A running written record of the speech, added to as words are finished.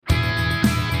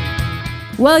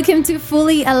Welcome to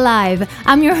Fully Alive.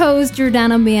 I'm your host,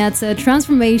 Jordana Miazza,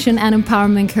 transformation and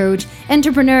empowerment coach,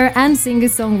 entrepreneur and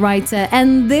singer-songwriter,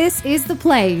 and this is the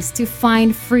place to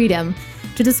find freedom,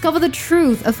 to discover the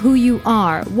truth of who you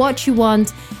are, what you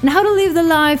want, and how to live the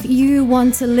life you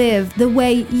want to live the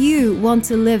way you want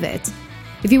to live it.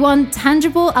 If you want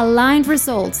tangible, aligned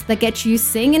results that get you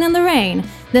singing in the rain,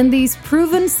 then these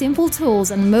proven simple tools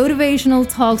and motivational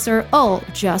talks are all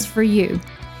just for you.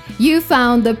 You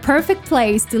found the perfect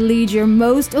place to lead your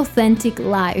most authentic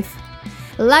life.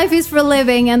 Life is for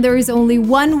living, and there is only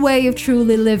one way of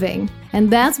truly living, and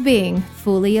that's being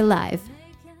fully alive.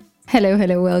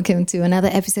 Hello, welcome to another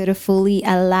episode of Fully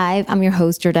Alive. I'm your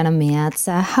host, Jordana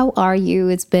Miazza. How are you?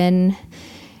 It's been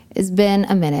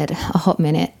a hot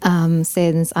minute,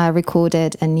 since I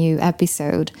recorded a new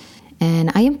episode,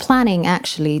 and I am planning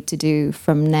actually to do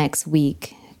from next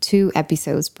week 2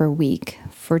 episodes per week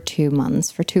for 2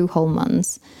 months, for 2 whole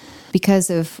months,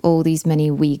 because of all these many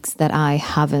weeks that I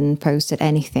haven't posted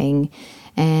anything.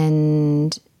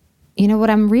 And you know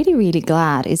what, I'm really, really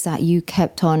glad is that you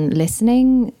kept on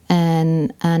listening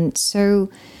and so,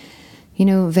 you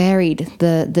know, varied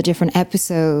the different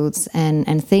episodes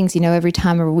and things. You know, every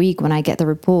time a week when I get the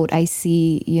report, I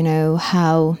see, you know,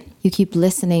 how you keep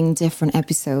listening different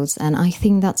episodes. And I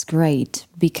think that's great,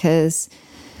 because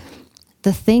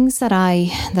the things that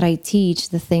I teach,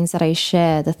 the things that I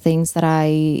share, the things that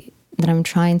I'm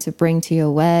trying to bring to your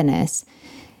awareness,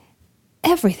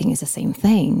 everything is the same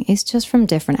thing. It's just from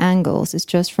different angles. It's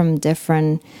just from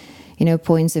different, you know,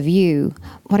 points of view.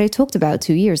 What I talked about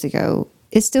 2 years ago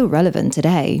is still relevant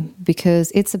today,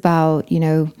 because it's about, you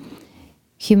know,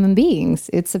 human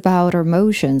beings. It's about our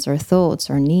emotions, our thoughts,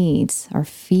 our needs, our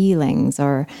feelings,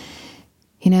 our,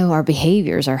 you know, our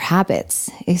behaviors, our habits.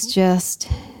 It's just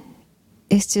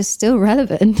still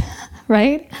relevant,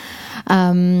 right?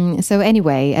 So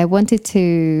anyway, I wanted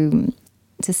to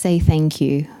say thank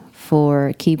you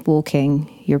for keep walking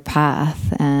your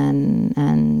path,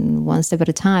 and one step at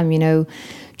a time, you know,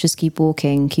 just keep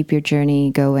walking, keep your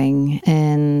journey going.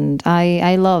 And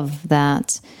I love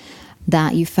that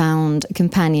you found a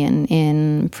companion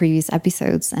in previous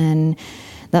episodes, and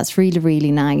that's really,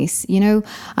 really nice. You know,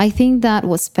 I think that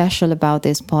what's special about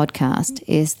this podcast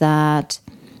is that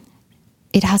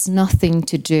it has nothing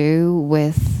to do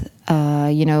with,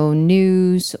 you know,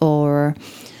 news or,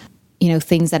 you know,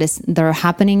 things that are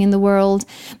happening in the world.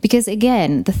 Because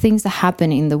again, the things that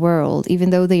happen in the world,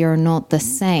 even though they are not the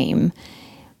same,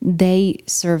 they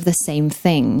serve the same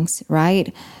things,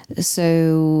 right?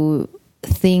 So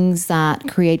things that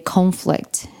create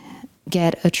conflict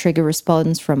get a trigger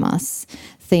response from us.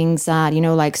 Things that, you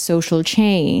know, like social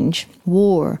change,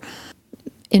 war,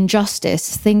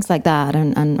 injustice, things like that,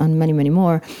 and many, many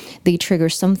more, they trigger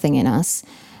something in us.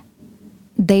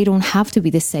 They don't have to be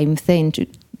the same thing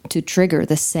to trigger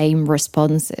the same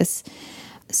responses.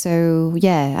 So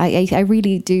yeah, I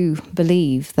really do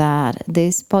believe that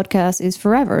this podcast is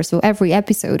forever. So every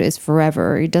episode is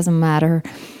forever. It doesn't matter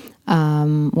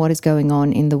what is going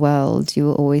on in the world. You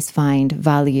will always find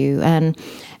value, and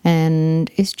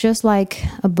it's just like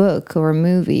a book or a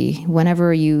movie.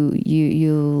 Whenever you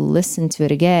listen to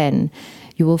it again,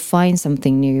 you will find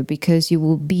something new, because you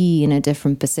will be in a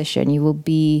different position. You will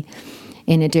be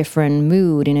in a different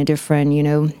mood, in a different, you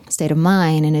know, state of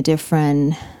mind, in a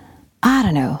different, I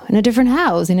don't know, in a different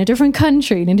house, in a different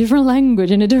country, in a different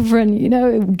language, in a different, you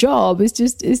know, job. It's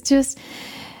just,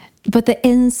 but the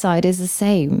inside is the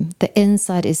same. The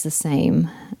inside is the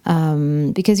same,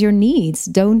 because your needs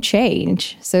don't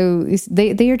change. So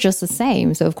they are just the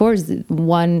same. So of course,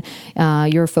 one,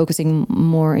 you're focusing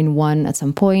more in one at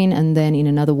some point, and then in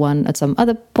another one at some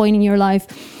other point in your life.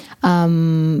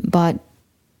 But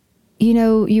you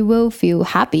know, you will feel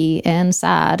happy and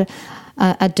sad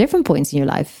at different points in your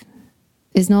life.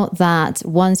 It's not that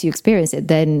once you experience it,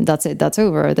 then that's it, that's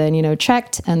over. Then, you know,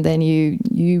 checked, and then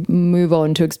you move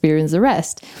on to experience the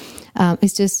rest.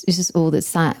 It's just all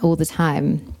the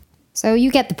time. So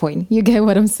you get the point. You get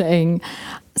what I'm saying.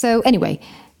 So anyway,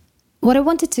 what I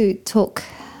wanted to talk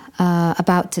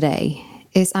about today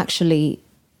is actually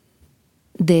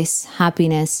this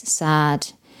happiness,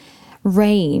 sad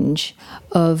range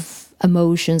of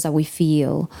emotions that we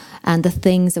feel and the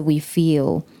things that we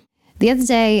feel. The other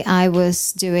day, I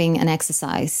was doing an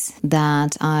exercise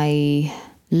that I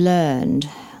learned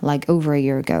like over a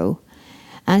year ago.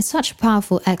 And it's such a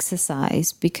powerful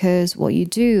exercise, because what you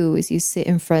do is you sit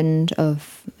in front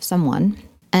of someone,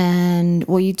 and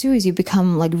what you do is you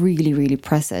become like really, really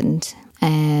present,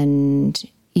 and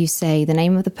you say the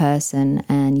name of the person,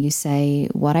 and you say,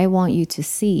 what I want you to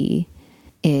see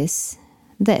is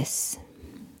this.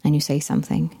 And you say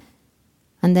something.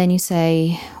 And then you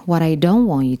say, what I don't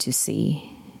want you to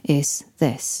see is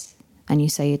this. And you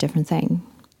say a different thing.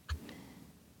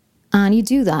 And you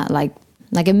do that like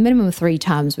a minimum of 3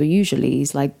 times, but usually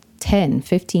it's like 10,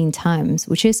 15 times,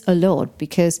 which is a lot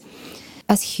because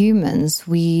as humans,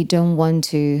 we don't want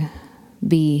to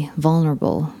be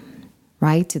vulnerable,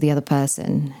 right, to the other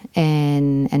person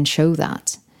and show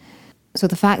that. So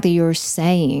the fact that you're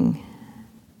saying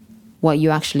what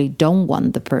you actually don't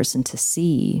want the person to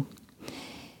see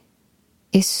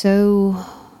is so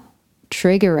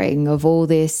triggering of all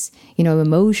this,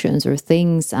 emotions or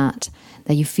things that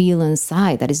you feel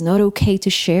inside, that it's not okay to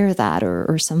share that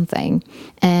or something.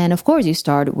 And of course, you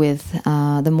start with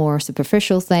the more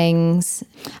superficial things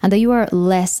and that you are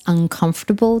less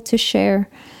uncomfortable to share.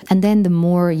 And then the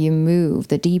more you move,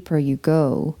 the deeper you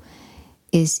go,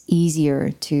 is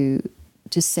easier to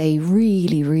say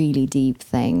really, really deep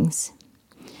things.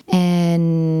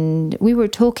 And we were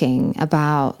talking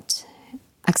about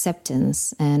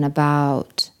acceptance and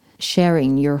about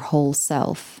sharing your whole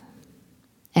self,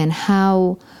 and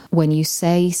how when you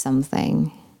say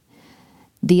something,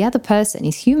 the other person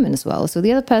is human as well. So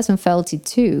the other person felt it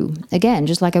too. Again,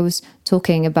 just like I was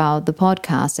talking about the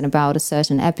podcast and about a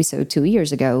certain episode 2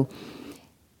 years ago,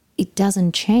 it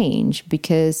doesn't change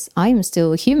because I am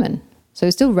still a human. So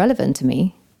it's still relevant to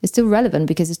me. It's still relevant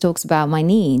because it talks about my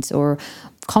needs or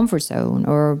comfort zone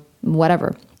or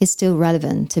whatever. It's still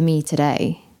relevant to me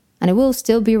today. And it will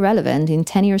still be relevant in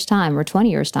 10 years' time or 20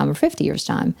 years' time or 50 years'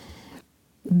 time.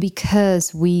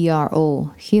 Because we are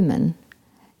all human,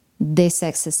 this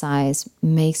exercise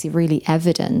makes it really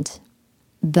evident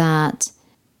that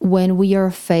when we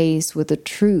are faced with the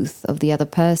truth of the other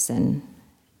person,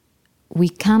 we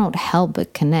cannot help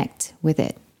but connect with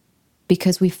it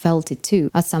because we felt it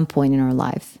too at some point in our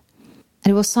life. And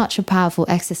it was such a powerful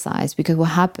exercise because what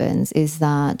happens is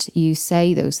that you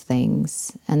say those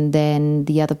things and then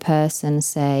the other person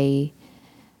say,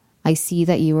 I see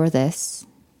that you are this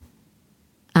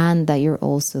and that you're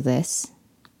also this.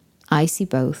 I see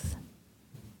both.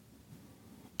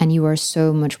 And you are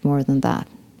so much more than that.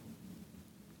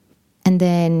 And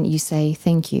then you say,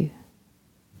 thank you.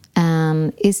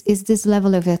 And is this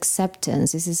level of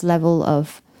acceptance, is this level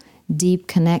of deep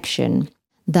connection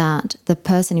that the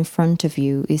person in front of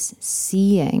you is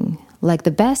seeing like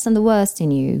the best and the worst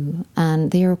in you,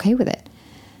 and they're okay with it.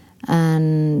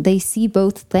 And they see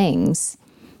both things,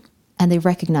 and they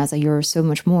recognize that you're so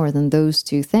much more than those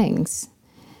two things.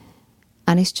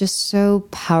 And it's just so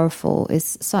powerful.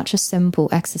 It's such a simple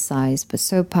exercise, but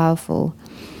so powerful.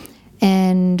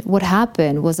 And what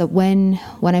happened was that when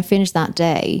I finished that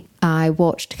day, I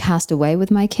watched Cast Away with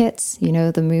my kids,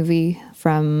 the movie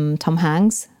from Tom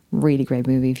Hanks. Really great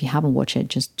movie. If you haven't watched it,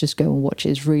 just go and watch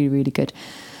it. It's really, really good.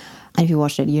 And if you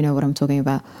watched it, you know what I'm talking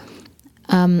about.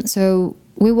 So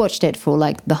we watched it for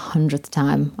like the 100th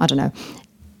time. I don't know.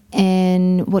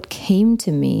 And what came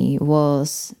to me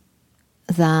was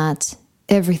that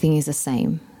everything is the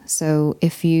same. So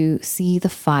if you see the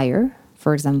fire,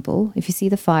 for example,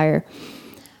 the fire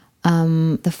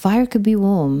could be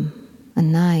warm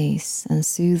and nice and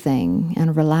soothing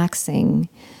and relaxing.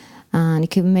 And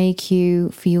it could make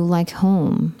you feel like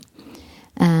home.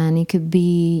 And it could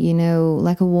be,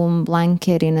 like a warm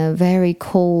blanket in a very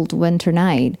cold winter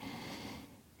night.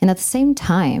 And at the same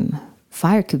time,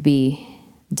 fire could be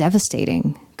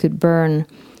devastating, could burn,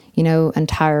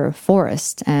 entire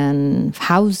forest and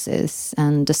houses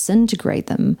and disintegrate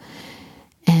them.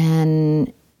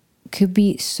 And could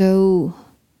be so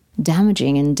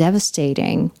damaging and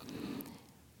devastating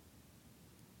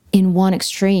in one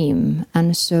extreme,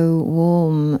 and so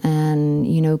warm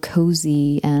and,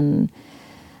 cozy and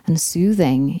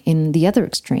soothing in the other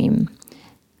extreme.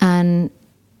 And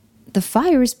the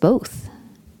fire is both.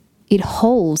 It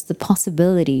holds the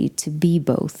possibility to be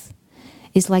both.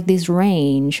 It's like this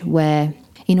range where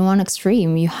in one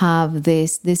extreme you have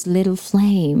this little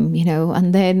flame,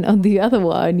 and then on the other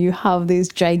one you have this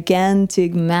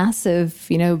gigantic, massive,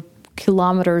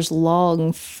 kilometers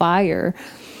long fire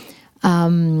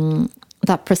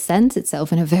that presents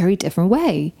itself in a very different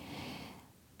way.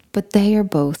 But they are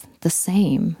both the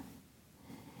same.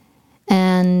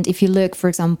 And if you look, for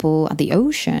example, at the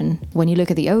ocean, when you look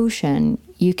at the ocean,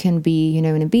 you can be, in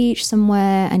a beach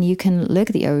somewhere, and you can look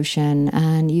at the ocean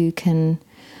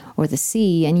or the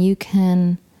sea, and you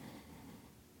can,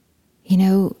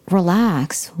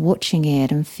 relax watching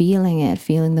it and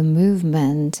feeling the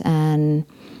movement, and,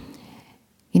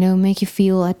 make you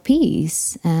feel at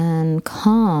peace and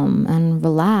calm and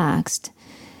relaxed,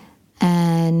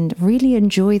 and really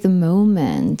enjoy the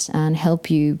moment and help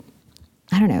you,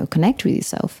 connect with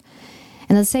yourself.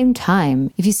 And at the same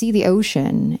time, if you see the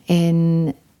ocean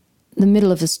in the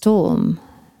middle of a storm,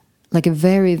 like a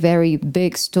very, very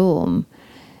big storm,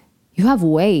 you have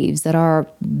waves that are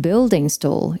building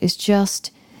still. It's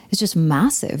just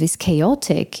massive. It's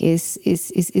chaotic.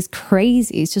 It's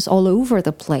crazy. It's just all over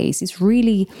the place. It's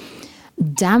really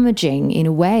damaging in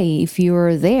a way if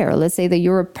you're there. Let's say that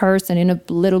you're a person in a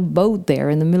little boat there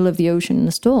in the middle of the ocean in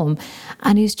a storm,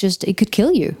 and it could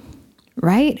kill you,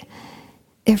 right?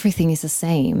 Everything is the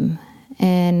same.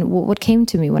 And what came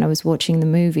to me when I was watching the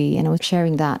movie, and I was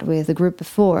sharing that with the group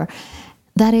before,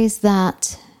 that is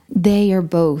that they are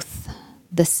both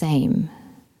the same.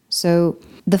 So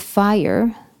the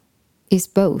fire is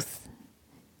both.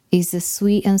 Is the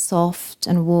sweet and soft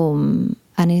and warm,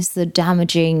 and is the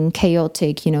damaging,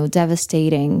 chaotic,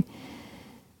 devastating.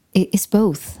 It's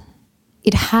both.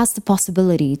 It has the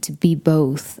possibility to be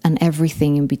both and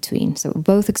everything in between. So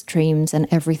both extremes and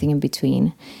everything in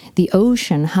between. The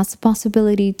ocean has the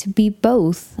possibility to be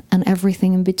both and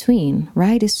everything in between,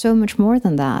 right? It's so much more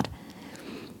than that.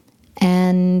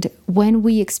 And when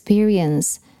we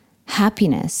experience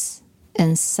happiness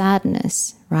and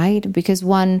sadness, right? Because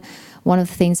one of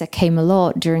the things that came a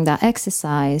lot during that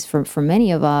exercise for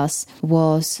many of us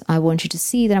was, I want you to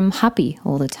see that I'm happy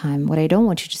all the time. What I don't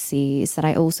want you to see is that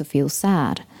I also feel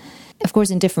sad. Of course,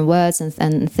 in different words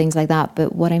and things like that.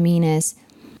 But what I mean is,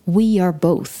 we are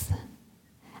both.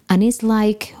 And it's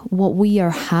like what we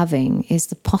are having is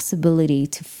the possibility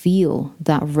to feel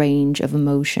that range of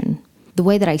emotion. The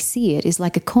way that I see it is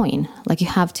like a coin, like you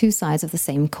have two sides of the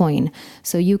same coin.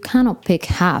 So you cannot pick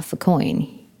half a coin.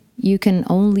 You can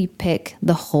only pick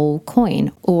the whole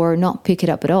coin or not pick it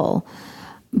up at all.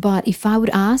 But if I would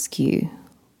ask you,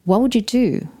 what would you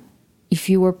do if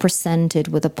you were presented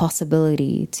with a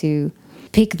possibility to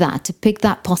pick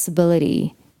that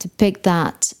possibility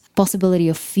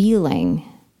of feeling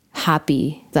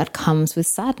happy that comes with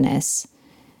sadness?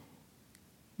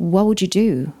 What would you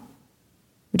do?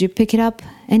 Would you pick it up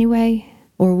anyway?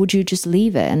 Or would you just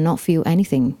leave it and not feel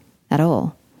anything at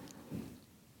all?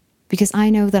 Because I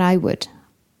know that I would.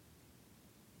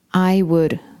 I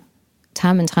would,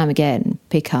 time and time again,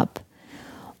 pick up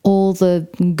all the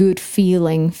good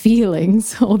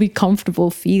feelings, all the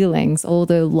comfortable feelings, all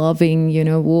the loving,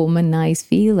 warm and nice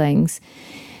feelings,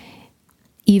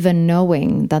 even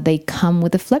knowing that they come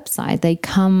with the flip side. They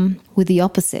come with the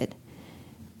opposite.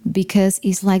 Because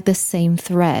it's like the same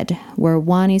thread where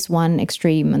one is one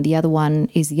extreme and the other one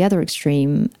is the other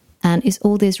extreme. And it's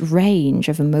all this range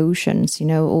of emotions,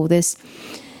 all this,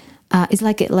 it's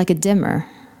like a dimmer,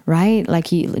 right?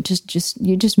 Like you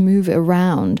just move it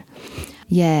around.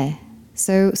 Yeah.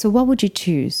 So what would you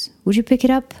choose? Would you pick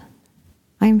it up?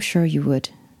 I am sure you would.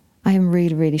 I am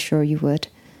really, really sure you would.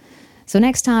 So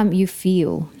next time you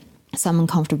feel some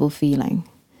uncomfortable feeling,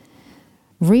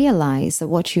 realize that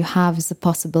what you have is the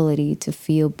possibility to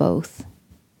feel both.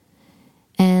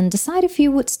 And decide if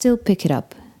you would still pick it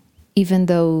up, even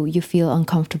though you feel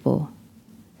uncomfortable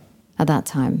at that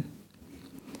time.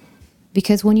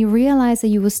 Because when you realize that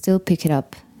you will still pick it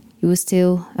up, you will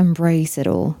still embrace it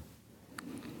all,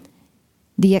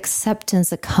 the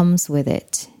acceptance that comes with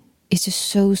it is just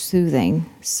so soothing,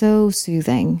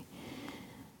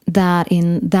 that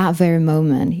in that very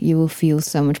moment, you will feel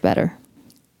so much better.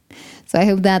 So I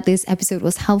hope that this episode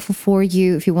was helpful for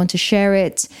you. If you want to share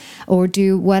it or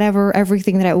do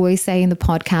everything that I always say in the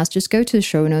podcast, just go to the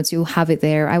show notes. You'll have it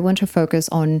there. I want to focus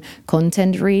on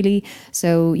content really.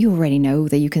 So you already know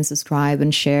that you can subscribe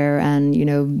and share and,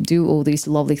 do all these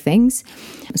lovely things.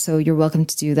 So you're welcome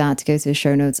to do that, to go to the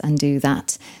show notes and do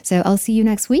that. So I'll see you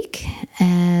next week.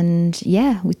 And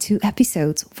with 2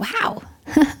 episodes. Wow,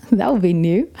 that would be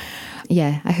new.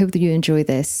 Yeah, I hope that you enjoy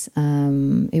this.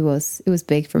 It was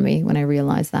big for me when I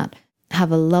realized that.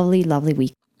 Have a lovely, lovely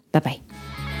week. Bye-bye.